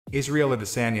Israel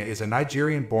Adesanya is a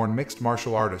Nigerian-born mixed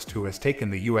martial artist who has taken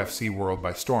the UFC world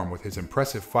by storm with his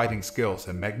impressive fighting skills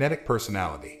and magnetic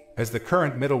personality. As the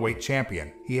current middleweight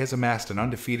champion, he has amassed an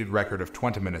undefeated record of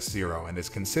 20-0 and is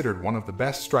considered one of the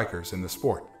best strikers in the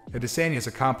sport. Adesanya's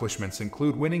accomplishments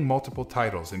include winning multiple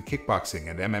titles in kickboxing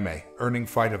and MMA, earning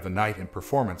Fight of the Night and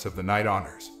Performance of the Night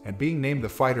honors, and being named the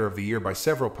Fighter of the Year by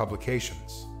several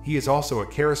publications. He is also a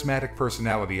charismatic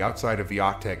personality outside of the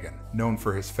octagon, known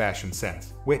for his fashion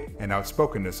sense, wit, and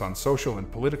outspokenness on social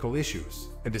and political issues.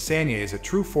 Adesanya is a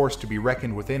true force to be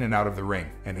reckoned with in and out of the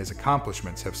ring, and his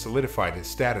accomplishments have solidified his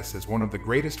status as one of the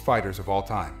greatest fighters of all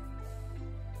time.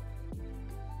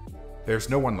 There's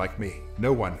no one like me.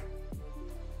 No one.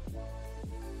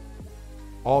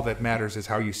 All that matters is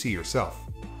how you see yourself.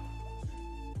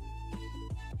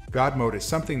 God mode is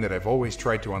something that I've always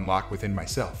tried to unlock within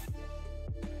myself.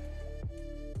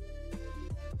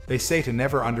 They say to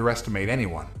never underestimate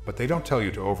anyone, but they don't tell you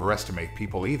to overestimate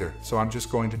people either, so I'm just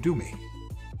going to do me.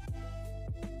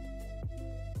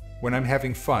 When I'm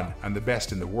having fun, I'm the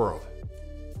best in the world.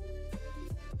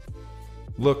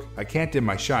 Look, I can't dim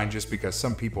my shine just because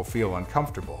some people feel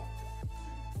uncomfortable.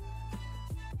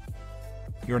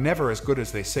 You're never as good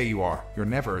as they say you are, you're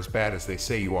never as bad as they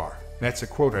say you are. That's a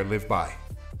quote I live by.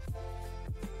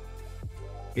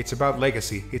 It's about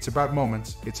legacy, it's about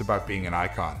moments, it's about being an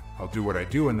icon. I'll do what I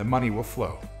do and the money will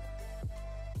flow.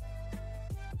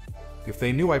 If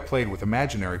they knew I played with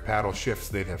imaginary paddle shifts,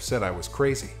 they'd have said I was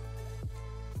crazy.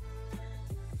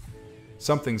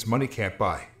 Some things money can't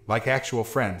buy, like actual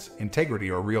friends,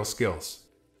 integrity, or real skills.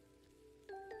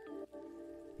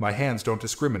 My hands don't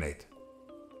discriminate.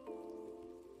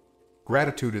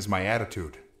 Gratitude is my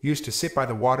attitude. Used to sit by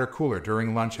the water cooler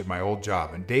during lunch at my old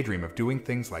job and daydream of doing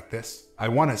things like this. I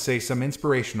want to say some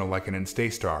inspirational like an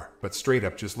Insta star, but straight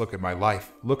up just look at my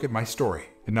life, look at my story.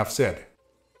 Enough said.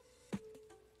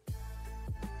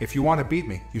 If you want to beat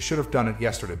me, you should have done it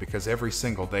yesterday because every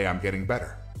single day I'm getting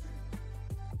better.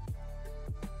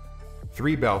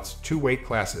 3 belts, 2 weight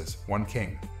classes, 1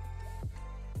 king.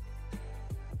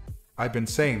 I've been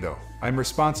saying though, I'm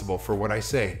responsible for what I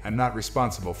say, I'm not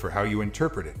responsible for how you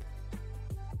interpret it.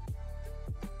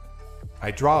 I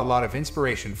draw a lot of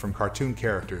inspiration from cartoon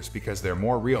characters because they're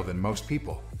more real than most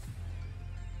people.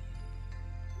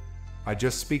 I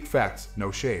just speak facts, no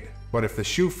shade. But if the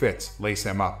shoe fits, lace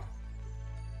them up.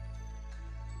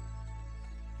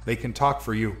 They can talk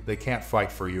for you, they can't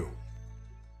fight for you.